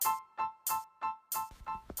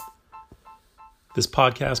This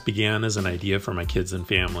podcast began as an idea for my kids and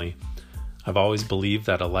family. I've always believed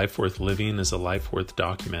that a life worth living is a life worth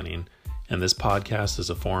documenting, and this podcast is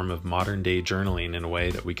a form of modern-day journaling in a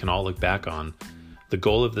way that we can all look back on. The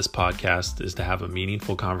goal of this podcast is to have a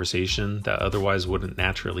meaningful conversation that otherwise wouldn't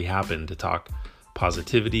naturally happen, to talk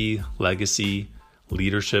positivity, legacy,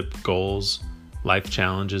 leadership, goals, life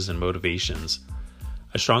challenges, and motivations.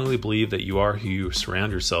 I strongly believe that you are who you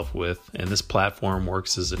surround yourself with, and this platform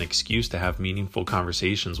works as an excuse to have meaningful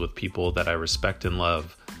conversations with people that I respect and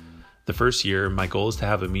love. The first year, my goal is to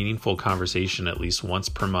have a meaningful conversation at least once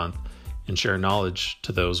per month and share knowledge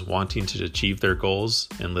to those wanting to achieve their goals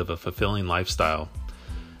and live a fulfilling lifestyle.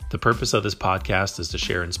 The purpose of this podcast is to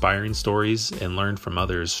share inspiring stories and learn from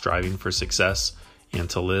others striving for success and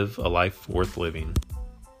to live a life worth living.